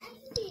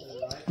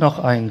noch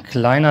ein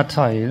kleiner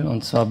Teil,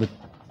 und zwar,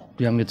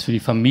 wir haben jetzt für die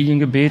Familien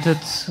gebetet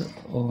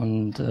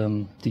und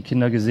die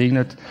Kinder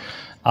gesegnet,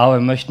 aber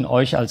wir möchten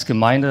euch als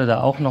Gemeinde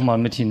da auch nochmal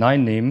mit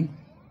hineinnehmen.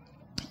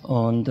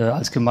 Und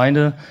als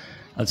Gemeinde,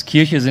 als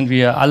Kirche sind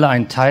wir alle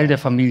ein Teil der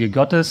Familie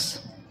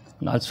Gottes,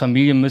 und als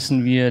Familie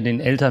müssen wir den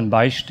Eltern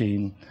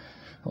beistehen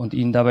und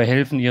ihnen dabei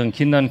helfen, ihren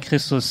Kindern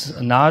Christus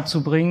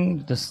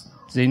nahezubringen. Das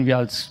sehen wir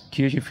als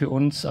Kirche für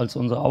uns, als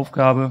unsere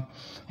Aufgabe.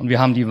 Und wir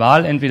haben die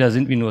Wahl, entweder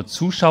sind wir nur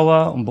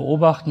Zuschauer und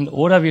beobachten,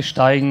 oder wir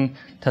steigen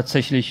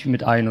tatsächlich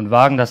mit ein und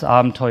wagen das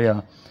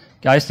Abenteuer,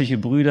 geistliche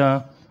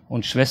Brüder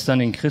und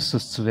Schwestern in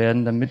Christus zu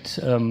werden, damit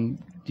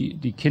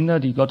die Kinder,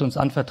 die Gott uns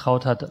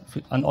anvertraut hat,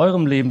 an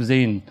eurem Leben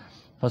sehen,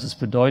 was es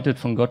bedeutet,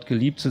 von Gott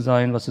geliebt zu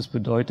sein, was es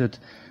bedeutet,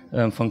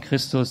 von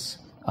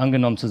Christus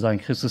angenommen zu sein,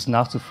 Christus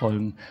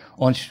nachzufolgen.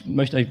 Und ich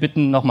möchte euch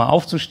bitten, nochmal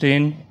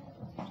aufzustehen,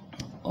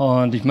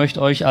 und ich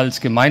möchte euch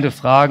als Gemeinde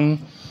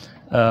fragen,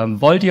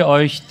 wollt ihr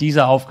euch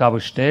dieser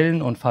Aufgabe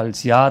stellen? Und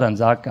falls ja, dann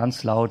sagt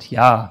ganz laut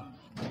ja.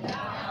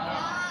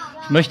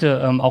 Ich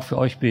möchte auch für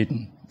euch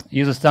beten.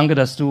 Jesus, danke,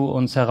 dass du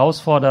uns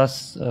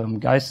herausforderst,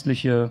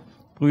 geistliche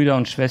Brüder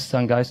und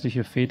Schwestern,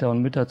 geistliche Väter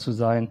und Mütter zu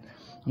sein.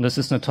 Und das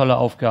ist eine tolle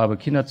Aufgabe,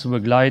 Kinder zu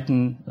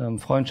begleiten,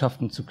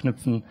 Freundschaften zu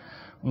knüpfen.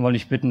 Und wollte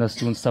ich bitten, dass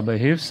du uns dabei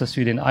hilfst, dass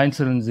wir den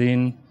Einzelnen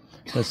sehen,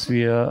 dass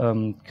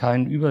wir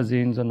keinen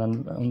übersehen,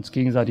 sondern uns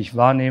gegenseitig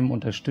wahrnehmen,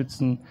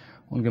 unterstützen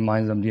und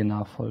gemeinsam dir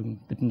nachfolgen.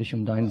 Bitten dich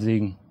um deinen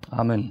Segen.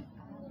 Amen.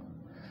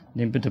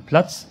 Nehmt bitte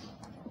Platz.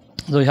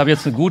 So, ich habe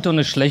jetzt eine gute und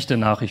eine schlechte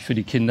Nachricht für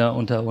die Kinder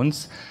unter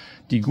uns.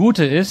 Die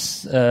gute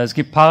ist, es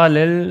gibt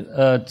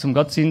parallel zum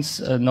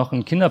Gottesdienst noch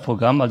ein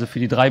Kinderprogramm. Also für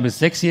die 3-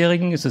 bis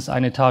 6-Jährigen ist es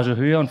eine Etage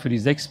höher und für die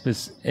 6-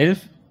 bis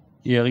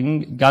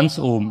 11-Jährigen ganz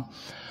oben.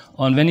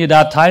 Und wenn ihr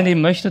da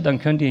teilnehmen möchtet, dann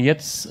könnt ihr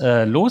jetzt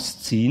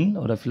losziehen,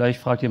 oder vielleicht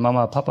fragt ihr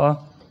Mama,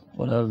 Papa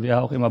oder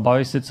wer auch immer bei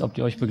euch sitzt, ob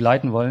die euch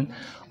begleiten wollen.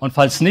 Und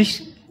falls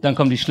nicht, dann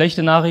kommt die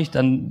schlechte Nachricht,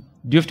 dann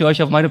dürft ihr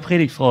euch auf meine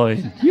Predigt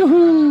freuen.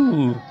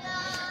 Juhu!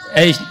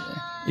 Ey,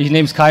 ich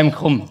nehme es keinem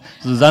krumm.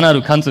 Susanna,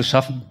 du kannst es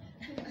schaffen.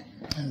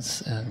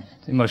 Das ist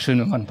immer schön,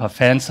 wenn man ein paar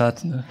Fans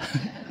hat. Ne?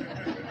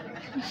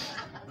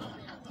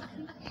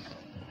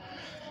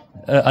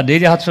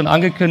 Adelia hat schon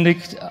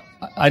angekündigt,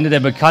 eine der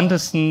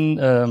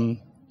bekanntesten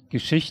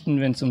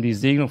Geschichten, wenn es um die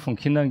Segnung von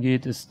Kindern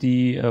geht, ist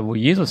die, wo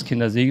Jesus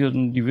Kinder segnet,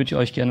 und die würde ich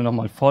euch gerne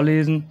nochmal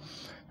vorlesen.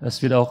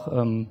 Das wird auch,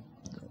 also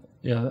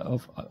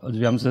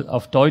wir haben es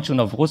auf Deutsch und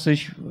auf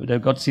Russisch, der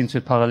Gottesdienst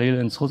wird parallel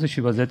ins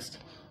Russische übersetzt,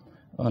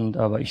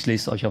 aber ich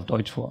lese es euch auf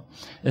Deutsch vor.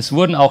 Es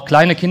wurden auch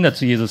kleine Kinder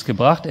zu Jesus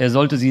gebracht, er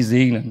sollte sie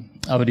segnen.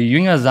 Aber die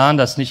Jünger sahen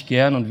das nicht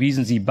gern und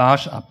wiesen sie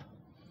barsch ab.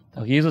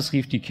 Doch Jesus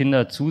rief die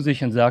Kinder zu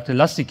sich und sagte,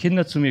 lasst die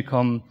Kinder zu mir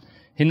kommen,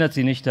 hindert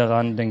sie nicht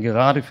daran, denn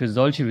gerade für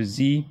solche wie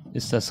sie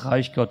ist das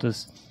Reich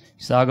Gottes.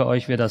 Ich sage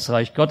euch, wer das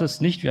Reich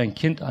Gottes nicht wie ein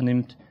Kind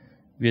annimmt,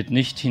 wird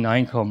nicht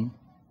hineinkommen.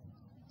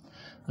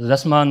 Also,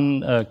 dass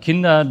man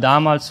Kinder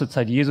damals zur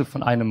Zeit Jesu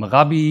von einem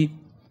Rabbi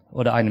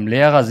oder einem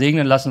Lehrer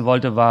segnen lassen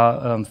wollte,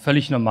 war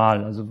völlig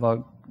normal, also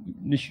war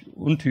nicht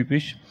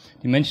untypisch.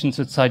 Die Menschen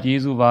zur Zeit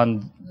Jesu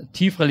waren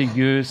tief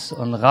religiös,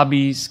 und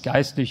Rabbis,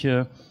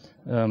 geistliche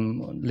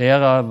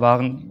Lehrer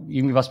waren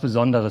irgendwie was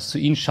Besonderes. Zu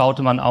ihnen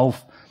schaute man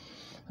auf.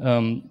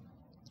 Und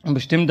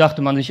bestimmt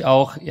dachte man sich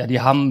auch, ja,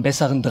 die haben einen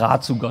besseren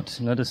Draht zu Gott,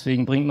 ne?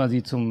 Deswegen bringt man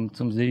sie zum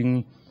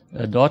Segen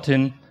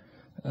dorthin.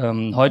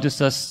 Heute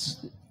ist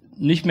das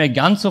nicht mehr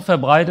ganz so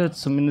verbreitet,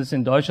 zumindest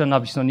in Deutschland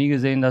habe ich es noch nie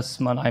gesehen, dass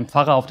man einen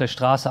Pfarrer auf der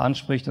Straße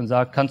anspricht und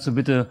sagt, kannst du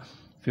bitte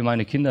für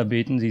meine Kinder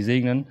beten, sie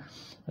segnen.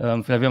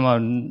 Vielleicht wenn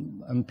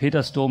man am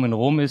Petersdom in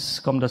Rom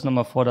ist, kommt das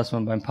nochmal vor, dass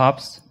man beim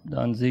Papst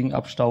da einen Segen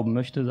abstauben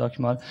möchte, sag ich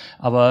mal.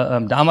 Aber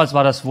damals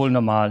war das wohl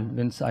normal,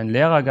 wenn es einen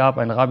Lehrer gab,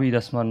 einen Rabbi,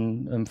 dass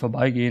man im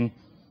Vorbeigehen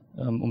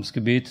ums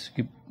Gebet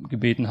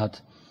gebeten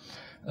hat.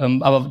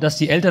 Aber dass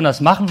die Eltern das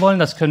machen wollen,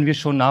 das können wir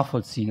schon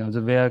nachvollziehen.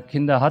 Also wer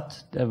Kinder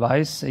hat, der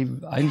weiß,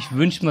 eigentlich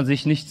wünscht man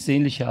sich nichts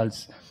sehnlicher,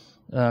 als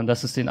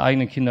dass es den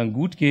eigenen Kindern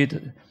gut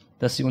geht,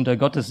 dass sie unter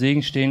Gottes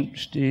Segen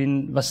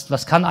stehen.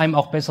 Was kann einem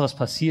auch Besseres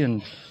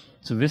passieren?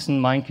 Zu wissen,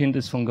 mein Kind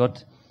ist von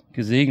Gott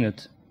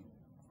gesegnet.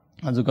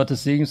 Also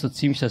Gottes Segen ist so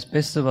ziemlich das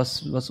Beste,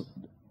 was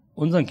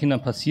unseren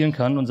Kindern passieren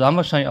kann. Und so haben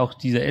wahrscheinlich auch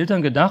diese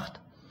Eltern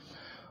gedacht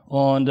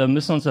und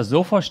müssen uns das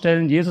so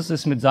vorstellen, Jesus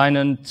ist mit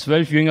seinen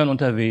 12 Jüngern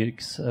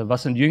unterwegs.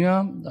 Was sind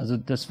Jünger? Also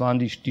das waren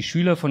die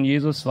Schüler von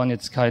Jesus, waren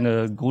jetzt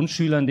keine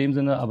Grundschüler in dem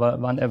Sinne,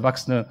 aber waren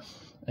erwachsene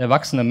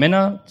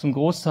Männer zum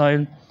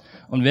Großteil.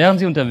 Und während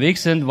sie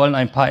unterwegs sind, wollen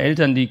ein paar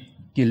Eltern die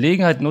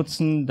Gelegenheit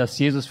nutzen, dass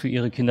Jesus für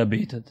ihre Kinder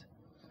betet.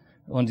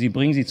 Und sie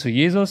bringen sie zu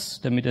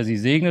Jesus, damit er sie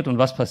segnet. Und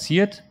was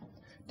passiert?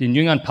 Den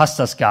Jüngern passt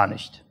das gar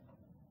nicht.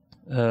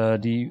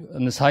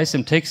 Und es heißt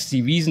im Text,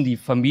 sie wiesen die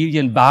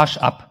Familien barsch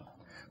ab.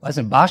 Weißt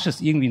du, barsch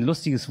ist irgendwie ein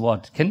lustiges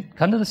Wort.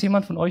 Kannte das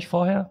jemand von euch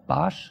vorher?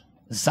 Barsch?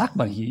 Das sagt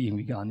man hier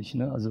irgendwie gar nicht,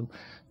 ne? Also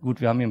gut,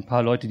 wir haben hier ein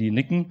paar Leute, die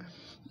nicken.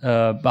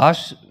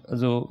 Barsch,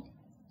 also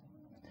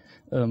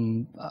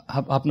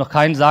hab noch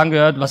keinen sagen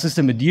gehört, was ist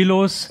denn mit dir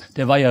los?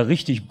 Der war ja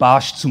richtig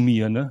barsch zu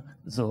mir, ne?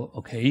 So,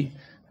 okay.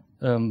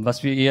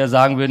 Was wir eher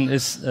sagen würden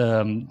ist,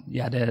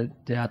 ja,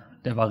 der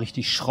war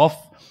richtig schroff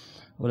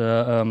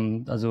oder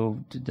also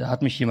da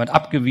hat mich jemand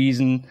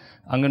abgewiesen.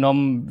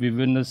 Angenommen, wir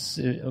würden das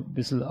ein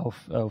bisschen auf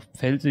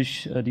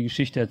Pfälzisch die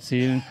Geschichte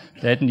erzählen,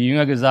 da hätten die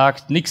Jünger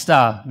gesagt, nix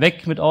da,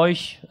 weg mit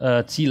euch,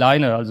 zieh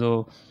Leine,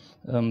 also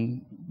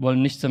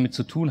wollen nichts damit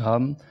zu tun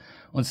haben.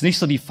 Und es ist nicht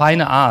so die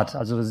feine Art,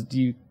 also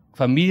die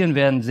Familien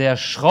werden sehr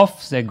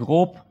schroff, sehr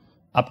grob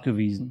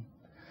abgewiesen.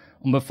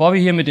 Und bevor wir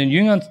hier mit den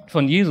Jüngern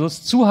von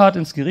Jesus zu hart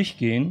ins Gericht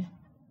gehen,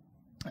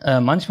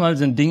 manchmal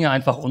sind Dinge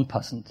einfach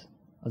unpassend.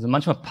 Also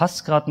manchmal passt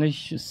es gerade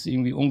nicht, ist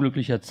irgendwie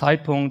unglücklicher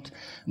Zeitpunkt.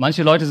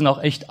 Manche Leute sind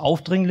auch echt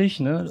aufdringlich,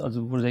 ne?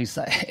 Also wo du denkst,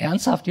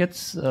 ernsthaft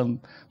jetzt,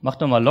 mach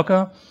doch mal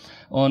locker.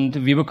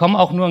 Und wir bekommen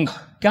auch nur einen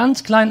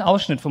ganz kleinen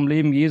Ausschnitt vom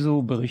Leben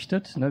Jesu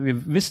berichtet. Ne?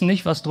 Wir wissen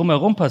nicht, was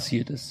drumherum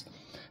passiert ist.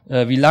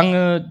 Wie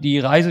lange die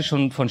Reise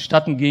schon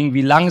vonstatten ging,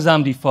 wie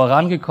langsam die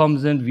vorangekommen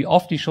sind, wie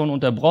oft die schon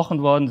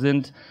unterbrochen worden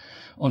sind.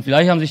 Und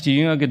vielleicht haben sich die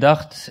Jünger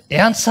gedacht,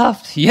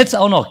 ernsthaft? Jetzt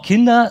auch noch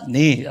Kinder?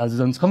 Nee, also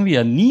sonst kommen wir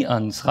ja nie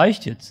an, es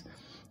reicht jetzt.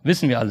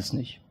 Wissen wir alles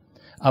nicht.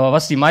 Aber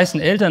was die meisten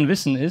Eltern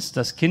wissen, ist,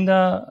 dass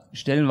Kinder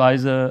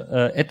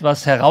stellenweise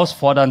etwas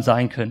herausfordernd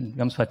sein können.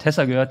 Wir haben es bei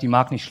Tessa gehört, die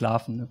mag nicht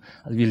schlafen. Ne?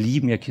 Also wir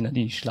lieben ja Kinder,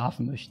 die nicht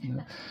schlafen möchten.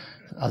 Ne?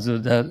 Also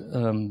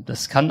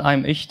das kann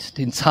einem echt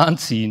den Zahn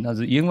ziehen.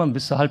 Also irgendwann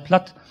bist du halt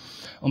platt.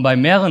 Und bei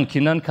mehreren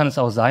Kindern kann es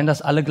auch sein,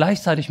 dass alle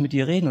gleichzeitig mit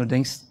dir reden und du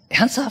denkst,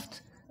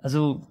 ernsthaft?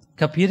 Also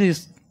kapiert ihr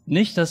es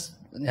nicht, dass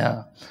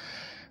ja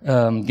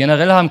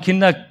generell haben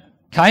Kinder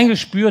kein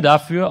Gespür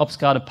dafür, ob es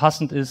gerade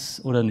passend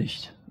ist oder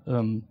nicht.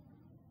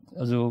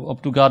 Also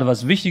ob du gerade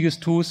was Wichtiges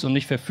tust und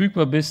nicht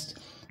verfügbar bist.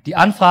 Die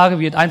Anfrage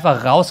wird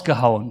einfach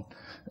rausgehauen,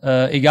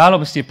 egal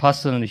ob es dir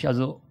passt oder nicht.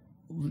 Also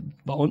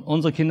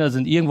unsere Kinder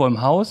sind irgendwo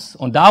im Haus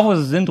und da, wo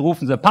sie sind,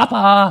 rufen sie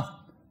Papa,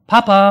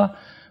 Papa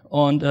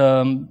und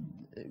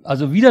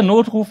also wieder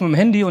Notrufen im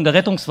Handy und der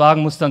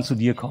Rettungswagen muss dann zu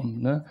dir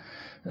kommen. Ne?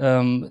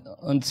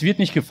 Und es wird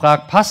nicht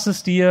gefragt, passt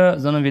es dir,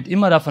 sondern wird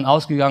immer davon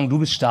ausgegangen, du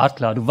bist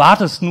startklar. Du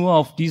wartest nur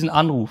auf diesen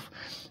Anruf.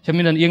 Ich habe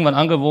mir dann irgendwann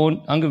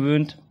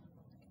angewöhnt,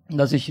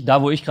 dass ich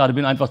da, wo ich gerade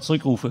bin, einfach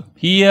zurückrufe.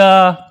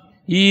 Hier,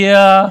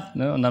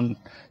 ne? Und dann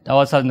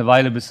dauert es halt eine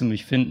Weile, bis sie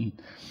mich finden.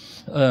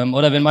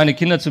 Oder wenn meine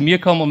Kinder zu mir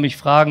kommen und mich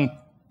fragen,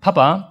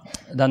 Papa,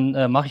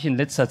 dann mache ich in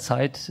letzter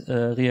Zeit,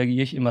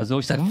 reagiere ich immer so,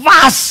 ich sage,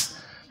 was?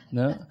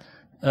 Ne?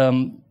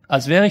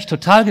 Als wäre ich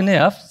total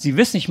genervt. Sie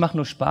wissen, ich mache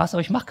nur Spaß,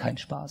 aber ich mache keinen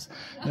Spaß.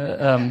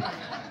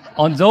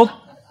 Und so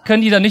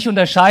können die dann nicht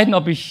unterscheiden,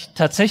 ob ich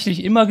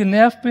tatsächlich immer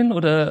genervt bin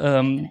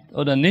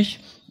oder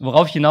nicht.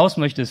 Worauf ich hinaus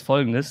möchte, ist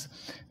Folgendes.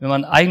 Wenn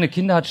man eigene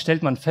Kinder hat,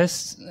 stellt man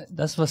fest,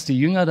 das, was die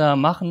Jünger da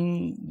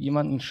machen,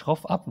 jemanden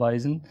schroff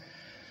abweisen,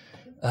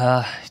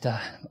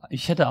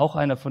 ich hätte auch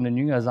einer von den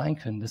Jüngern sein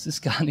können. Das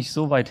ist gar nicht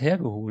so weit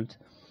hergeholt.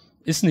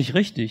 Ist nicht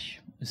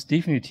richtig, ist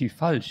definitiv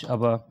falsch,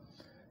 aber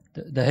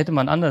da hätte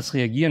man anders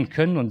reagieren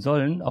können und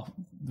sollen. Auch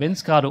wenn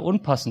es gerade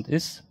unpassend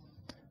ist,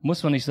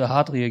 muss man nicht so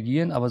hart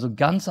reagieren, aber so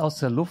ganz aus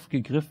der Luft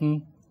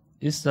gegriffen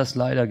ist das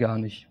leider gar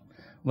nicht.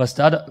 Was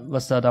da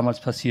damals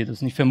passiert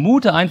ist. Und ich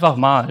vermute einfach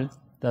mal,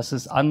 dass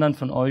es anderen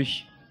von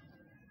euch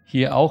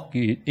hier auch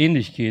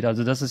ähnlich geht.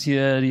 Also dass es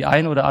hier die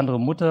eine oder andere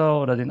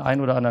Mutter oder den einen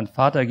oder anderen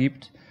Vater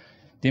gibt,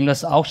 dem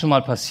das auch schon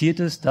mal passiert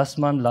ist, dass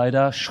man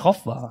leider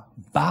schroff war,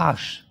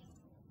 barsch,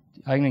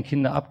 die eigenen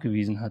Kinder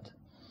abgewiesen hat.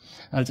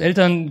 Als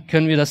Eltern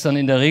können wir das dann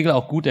in der Regel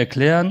auch gut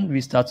erklären, wie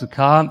es dazu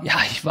kam. Ja,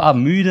 ich war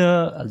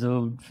müde,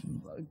 also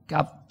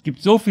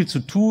gibt so viel zu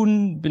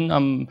tun, bin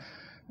am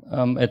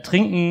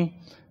Ertrinken,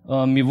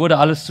 mir wurde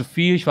alles zu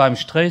viel, ich war im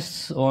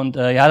Stress und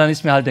ja, dann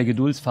ist mir halt der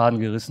Geduldsfaden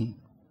gerissen.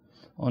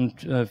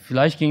 Und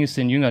vielleicht ging es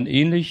den Jüngern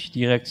ähnlich.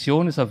 Die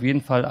Reaktion ist auf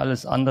jeden Fall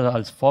alles andere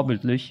als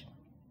vorbildlich.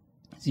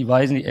 Sie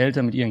weisen die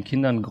Eltern mit ihren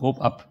Kindern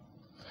grob ab.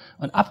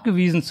 Und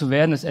abgewiesen zu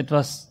werden ist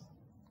etwas,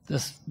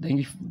 das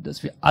denke ich,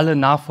 dass wir alle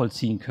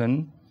nachvollziehen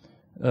können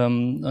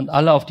und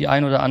alle auf die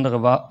eine oder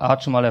andere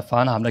Art schon mal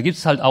erfahren haben. Da gibt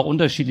es halt auch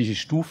unterschiedliche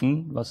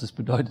Stufen, was es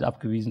bedeutet,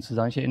 abgewiesen zu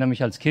sein. Ich erinnere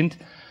mich als Kind,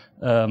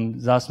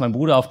 saß mein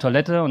Bruder auf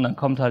Toilette und dann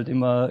kommt halt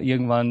immer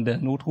irgendwann der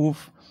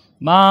Notruf,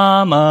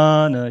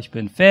 Mama, ne, ich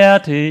bin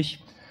fertig.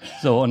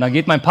 So, und dann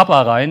geht mein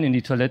Papa rein in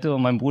die Toilette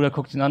und mein Bruder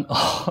guckt ihn an,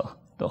 oh,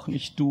 doch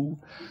nicht du.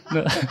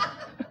 Ne?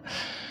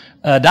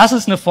 Das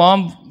ist eine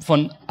Form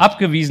von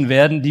abgewiesen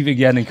werden, die wir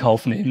gerne in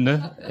Kauf nehmen.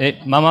 Ne? Ey,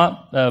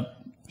 Mama,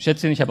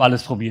 Schätzchen, ich habe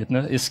alles probiert.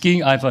 Ne? Es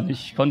ging einfach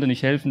nicht, ich konnte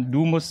nicht helfen,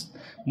 du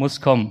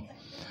musst kommen.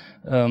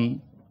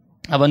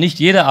 Aber nicht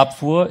jede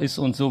Abfuhr ist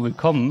uns so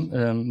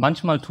willkommen.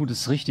 Manchmal tut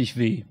es richtig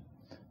weh.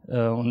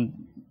 Und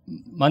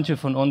manche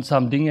von uns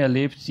haben Dinge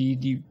erlebt,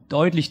 die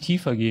deutlich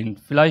tiefer gehen.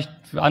 Vielleicht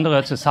für andere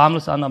hört es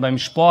harmlos an, aber im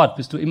Sport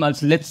bist du immer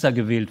als Letzter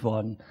gewählt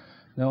worden.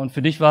 Ja, und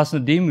für dich war es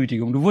eine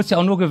Demütigung. Du wurdest ja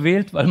auch nur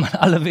gewählt, weil man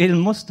alle wählen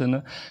musste.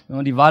 Ne? Wenn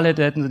man die Wahl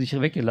hätte, hätten sie dich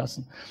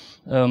weggelassen.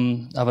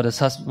 Aber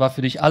das war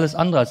für dich alles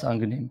andere als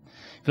angenehm.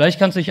 Vielleicht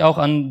kannst du dich auch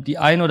an die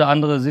ein oder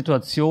andere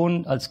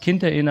Situation als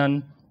Kind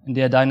erinnern, in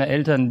der deine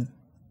Eltern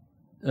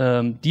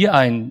dir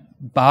ein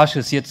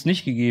barsches Jetzt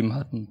nicht gegeben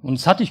hatten. Und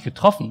es hat dich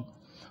getroffen.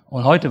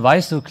 Und heute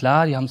weißt du,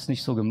 klar, die haben es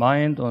nicht so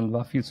gemeint und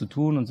war viel zu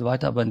tun und so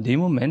weiter, aber in dem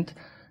Moment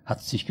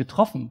hat es dich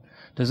getroffen.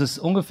 Das ist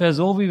ungefähr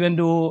so, wie wenn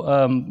du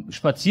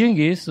spazieren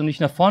gehst und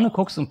nicht nach vorne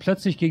guckst und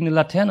plötzlich gegen eine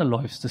Laterne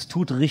läufst. Das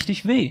tut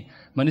richtig weh.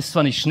 Man ist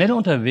zwar nicht schnell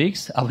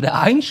unterwegs, aber der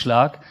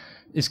Einschlag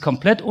ist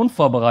komplett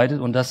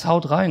unvorbereitet und das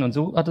haut rein. Und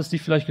so hat es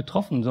dich vielleicht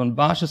getroffen, so ein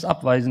barsches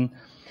Abweisen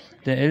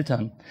der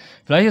Eltern.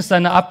 Vielleicht ist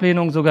deine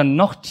Ablehnung sogar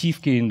noch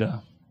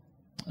tiefgehender.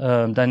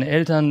 Deine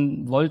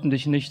Eltern wollten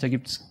dich nicht, da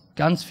gibt's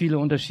ganz viele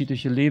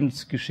unterschiedliche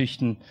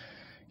Lebensgeschichten.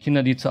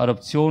 Kinder, die zur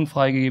Adoption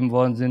freigegeben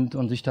worden sind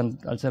und sich dann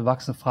als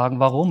Erwachsene fragen,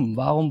 warum?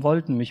 Warum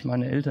wollten mich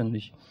meine Eltern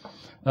nicht?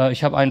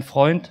 Ich habe einen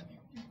Freund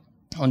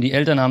und die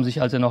Eltern haben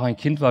sich, als er noch ein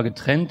Kind war,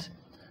 getrennt.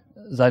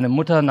 Seine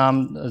Mutter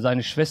nahm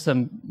seine Schwester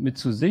mit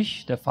zu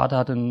sich. Der Vater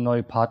hatte eine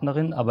neue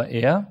Partnerin, aber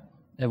er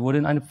wurde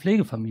in eine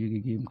Pflegefamilie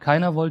gegeben.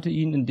 Keiner wollte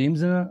ihn in dem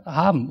Sinne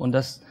haben und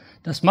das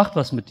macht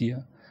was mit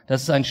dir.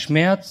 Das ist ein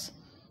Schmerz,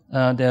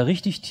 der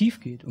richtig tief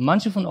geht. Und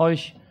manche von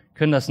euch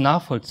können das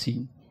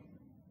nachvollziehen.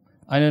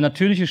 Eine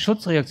natürliche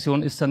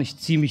Schutzreaktion ist dann, ich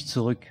ziehe mich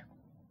zurück.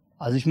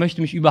 Also ich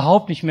möchte mich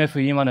überhaupt nicht mehr für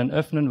jemanden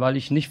öffnen, weil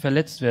ich nicht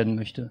verletzt werden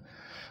möchte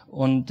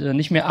und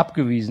nicht mehr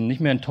abgewiesen,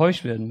 nicht mehr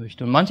enttäuscht werden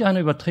möchte. Und manch einer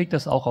überträgt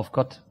das auch auf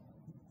Gott,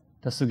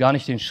 dass du gar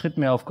nicht den Schritt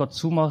mehr auf Gott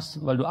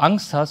zumachst, weil du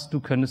Angst hast,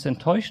 du könntest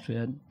enttäuscht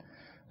werden.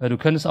 Du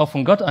könntest auch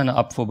von Gott eine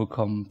Abfuhr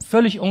bekommen,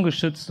 völlig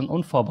ungeschützt und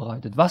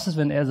unvorbereitet. Was ist,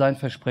 wenn er sein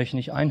Versprechen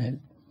nicht einhält?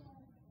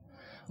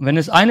 Und wenn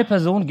es eine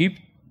Person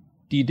gibt,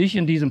 die dich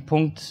in diesem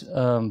Punkt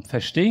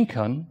verstehen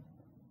kann,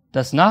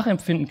 das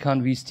nachempfinden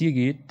kann, wie es dir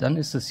geht, dann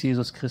ist es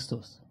Jesus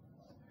Christus.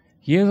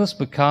 Jesus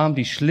bekam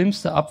die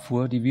schlimmste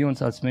Abfuhr, die wir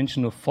uns als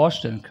Menschen nur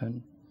vorstellen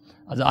können.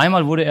 Also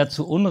einmal wurde er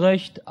zu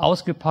Unrecht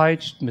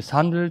ausgepeitscht,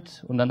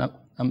 misshandelt und dann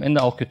am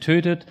Ende auch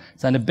getötet.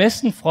 Seine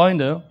besten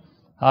Freunde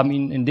haben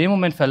ihn in dem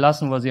Moment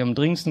verlassen, weil sie am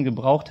dringendsten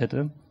gebraucht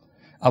hätte.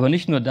 Aber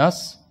nicht nur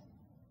das,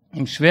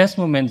 im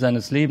schwersten Moment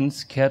seines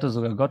Lebens kehrte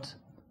sogar Gott,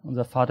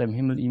 unser Vater im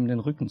Himmel, ihm den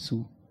Rücken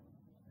zu.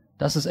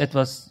 Das ist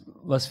etwas,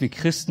 was wir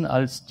Christen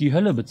als die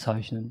Hölle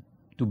bezeichnen.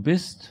 Du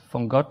bist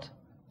von Gott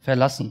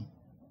verlassen.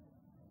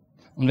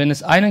 Und wenn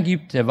es einen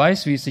gibt, der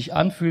weiß, wie es sich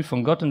anfühlt,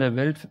 von Gott und der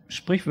Welt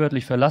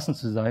sprichwörtlich verlassen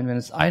zu sein, wenn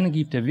es einen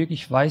gibt, der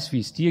wirklich weiß, wie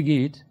es dir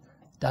geht,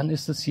 dann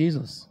ist es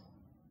Jesus.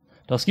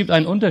 Doch es gibt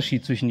einen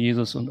Unterschied zwischen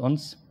Jesus und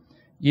uns.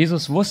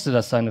 Jesus wusste,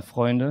 dass seine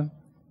Freunde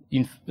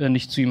ihn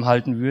nicht zu ihm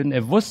halten würden.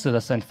 Er wusste,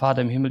 dass sein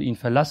Vater im Himmel ihn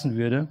verlassen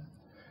würde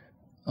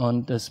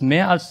und es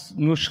mehr als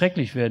nur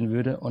schrecklich werden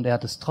würde, und er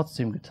hat es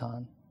trotzdem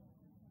getan.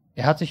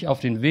 Er hat sich auf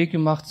den Weg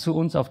gemacht zu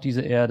uns auf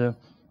diese Erde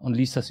und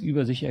ließ das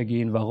über sich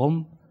ergehen.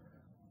 Warum?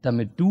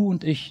 Damit du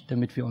und ich,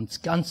 damit wir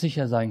uns ganz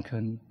sicher sein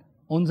können,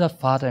 unser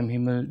Vater im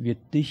Himmel wird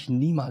dich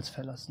niemals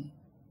verlassen.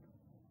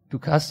 Du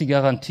hast die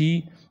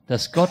Garantie,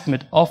 dass Gott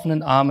mit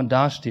offenen Armen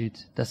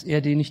dasteht, dass er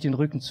dir nicht den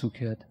Rücken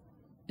zukehrt.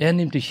 Er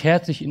nimmt dich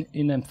herzlich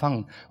in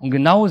Empfang. Und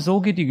genau so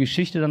geht die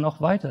Geschichte dann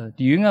auch weiter.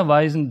 Die Jünger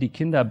weisen die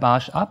Kinder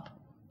barsch ab,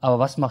 aber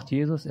was macht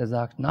Jesus? Er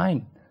sagt,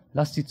 nein,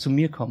 lass sie zu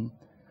mir kommen.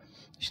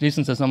 Ich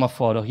lese uns das nochmal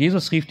vor. Doch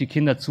Jesus rief die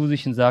Kinder zu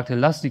sich und sagte,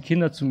 lasst die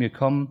Kinder zu mir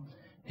kommen,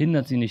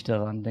 hindert sie nicht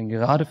daran, denn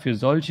gerade für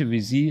solche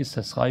wie sie ist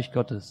das Reich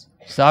Gottes.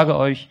 Ich sage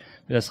euch,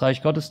 wer das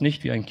Reich Gottes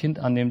nicht wie ein Kind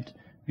annimmt,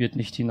 wird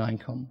nicht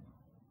hineinkommen.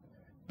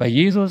 Bei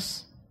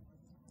Jesus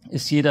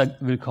ist jeder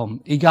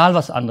willkommen, egal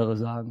was andere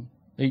sagen.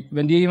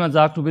 Wenn dir jemand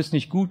sagt, du bist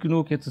nicht gut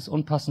genug, jetzt ist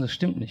unpassend, das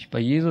stimmt nicht. Bei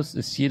Jesus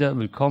ist jeder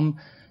willkommen,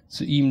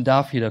 zu ihm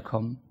darf jeder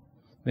kommen.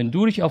 Wenn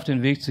du dich auf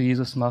den Weg zu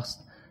Jesus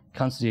machst,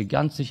 kannst du dir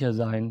ganz sicher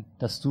sein,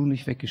 dass du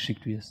nicht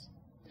weggeschickt wirst.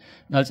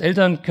 Und als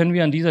Eltern können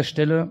wir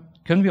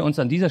uns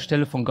an dieser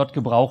Stelle von Gott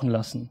gebrauchen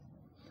lassen.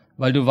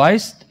 Weil du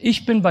weißt,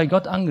 ich bin bei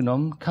Gott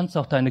angenommen, kannst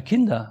auch deine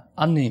Kinder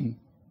annehmen.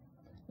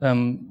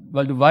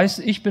 Weil du weißt,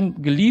 ich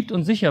bin geliebt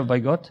und sicher bei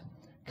Gott,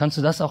 kannst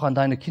du das auch an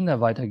deine Kinder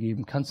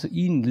weitergeben. Kannst du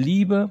ihnen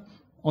Liebe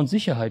und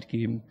Sicherheit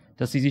geben,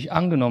 dass sie sich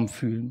angenommen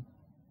fühlen.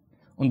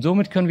 Und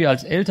somit können wir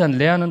als Eltern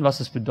lernen, was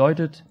es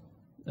bedeutet,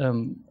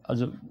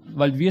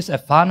 weil wir es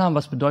erfahren haben,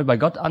 was bedeutet, bei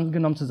Gott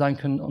angenommen zu sein,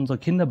 können unsere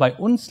Kinder bei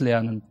uns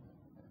lernen,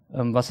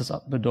 was es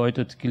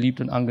bedeutet,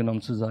 geliebt und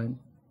angenommen zu sein.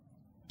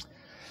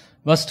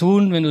 Was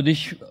tun, wenn du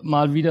dich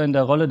mal wieder in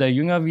der Rolle der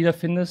Jünger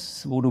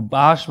wiederfindest, wo du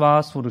barsch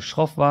warst, wo du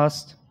schroff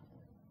warst?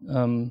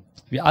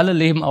 Wir alle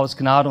leben aus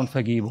Gnade und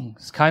Vergebung.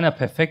 Es ist keiner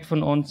perfekt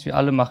von uns, wir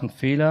alle machen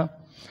Fehler,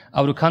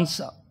 aber du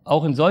kannst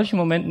auch in solchen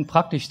Momenten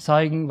praktisch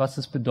zeigen, was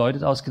es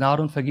bedeutet, aus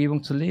Gnade und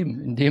Vergebung zu leben,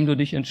 indem du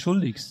dich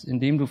entschuldigst,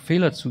 indem du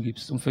Fehler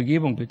zugibst, um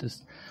Vergebung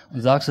bittest und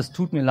sagst, es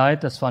tut mir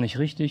leid, das war nicht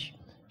richtig,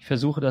 ich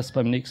versuche das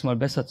beim nächsten Mal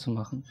besser zu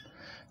machen.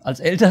 Als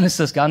Eltern ist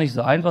das gar nicht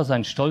so einfach,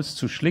 seinen Stolz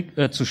zu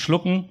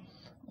schlucken,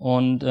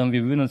 und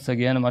wir würden uns da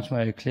gerne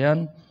manchmal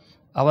erklären,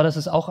 aber das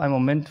ist auch ein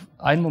Moment,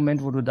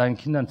 wo du deinen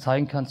Kindern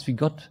zeigen kannst, wie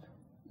Gott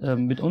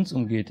mit uns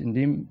umgeht,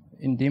 indem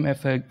er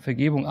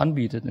Vergebung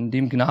anbietet,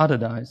 indem Gnade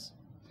da ist.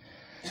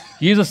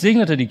 Jesus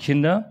segnete die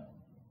Kinder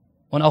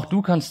und auch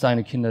du kannst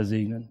deine Kinder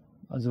segnen.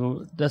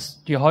 Also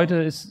das dir heute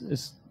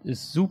ist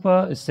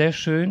super, ist sehr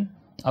schön,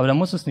 aber da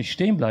muss es nicht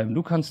stehen bleiben.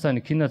 Du kannst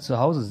deine Kinder zu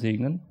Hause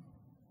segnen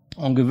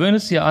und gewöhne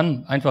es dir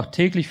an, einfach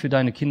täglich für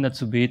deine Kinder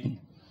zu beten.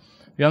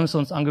 Wir haben es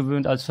uns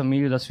angewöhnt als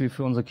Familie, dass wir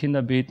für unsere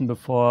Kinder beten,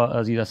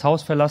 bevor sie das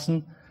Haus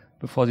verlassen,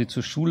 bevor sie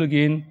zur Schule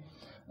gehen.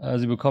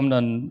 Sie bekommen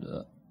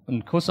dann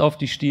einen Kuss auf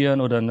die Stirn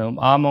oder eine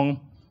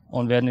Umarmung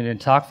und werden in den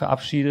Tag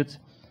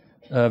verabschiedet.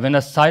 Wenn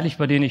das zeitlich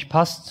bei denen nicht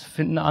passt,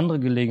 find eine andere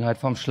Gelegenheit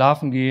vorm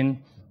Schlafengehen.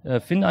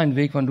 Finde einen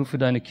Weg, wann du für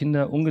deine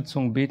Kinder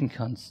ungezwungen beten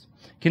kannst.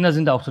 Kinder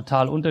sind auch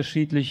total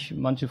unterschiedlich.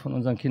 Manche von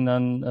unseren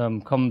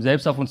Kindern kommen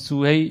selbst auf uns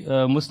zu, hey,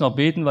 muss noch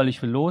beten, weil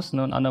ich will los.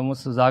 Ne? Und andere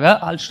musst du sagen,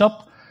 halt,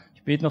 stopp,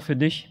 ich bete noch für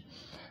dich.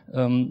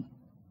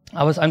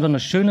 Aber es ist einfach eine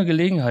schöne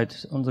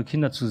Gelegenheit, unsere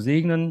Kinder zu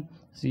segnen,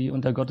 sie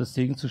unter Gottes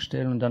Segen zu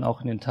stellen und dann auch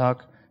in den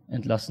Tag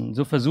entlassen.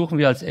 So versuchen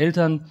wir als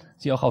Eltern,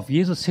 sie auch auf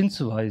Jesus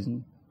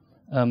hinzuweisen,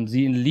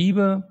 sie in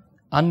Liebe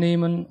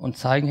annehmen und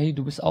zeigen, hey,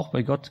 du bist auch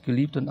bei Gott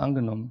geliebt und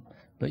angenommen.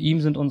 Bei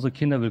ihm sind unsere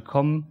Kinder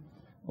willkommen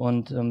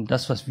und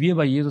das, was wir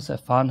bei Jesus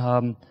erfahren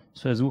haben,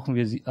 das versuchen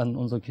wir an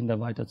unsere Kinder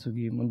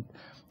weiterzugeben. Und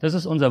das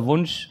ist unser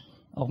Wunsch,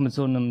 auch mit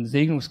so einem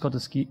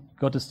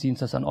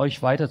Segnungsgottesdienst, das an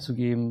euch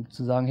weiterzugeben,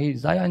 zu sagen, hey,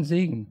 sei ein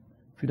Segen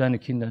für deine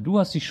Kinder. Du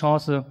hast die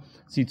Chance,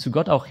 sie zu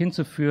Gott auch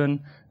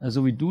hinzuführen,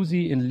 so wie du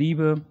sie in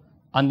Liebe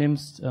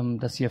annimmst,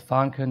 dass sie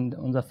erfahren können,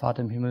 unser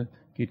Vater im Himmel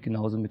geht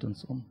genauso mit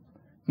uns um.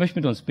 Ich möchte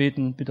mit uns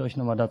beten, bitte euch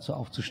nochmal dazu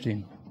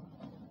aufzustehen.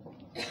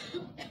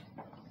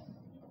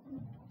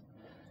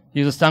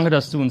 Jesus, danke,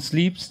 dass du uns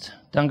liebst.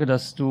 Danke,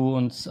 dass du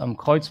uns am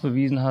Kreuz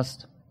bewiesen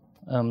hast,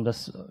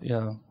 dass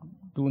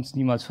du uns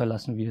niemals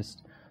verlassen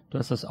wirst. Du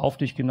hast das auf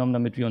dich genommen,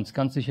 damit wir uns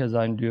ganz sicher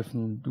sein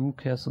dürfen. Du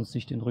kehrst uns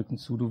nicht den Rücken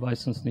zu, du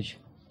weist uns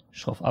nicht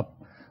schroff ab.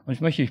 Und ich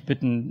möchte dich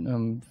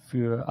bitten,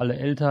 für alle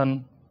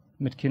Eltern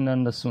mit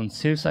Kindern, dass du uns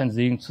hilfst, ein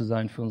Segen zu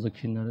sein für unsere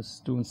Kinder,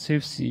 dass du uns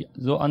hilfst, sie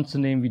so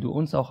anzunehmen, wie du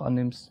uns auch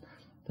annimmst,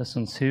 dass du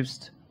uns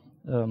hilfst,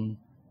 ihnen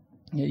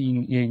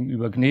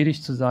gegenüber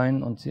gnädig zu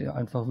sein und sie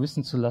einfach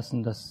wissen zu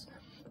lassen, dass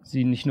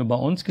sie nicht nur bei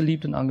uns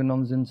geliebt und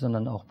angenommen sind,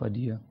 sondern auch bei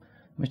dir.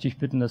 Ich möchte dich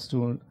bitten, dass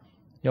du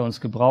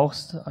uns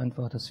gebrauchst,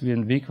 einfach, dass wir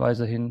ein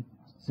Wegweiser hin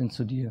sind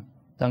zu dir.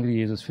 Danke dir,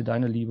 Jesus, für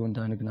deine Liebe und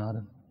deine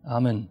Gnade.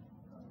 Amen.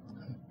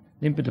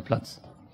 Nehmt bitte Platz.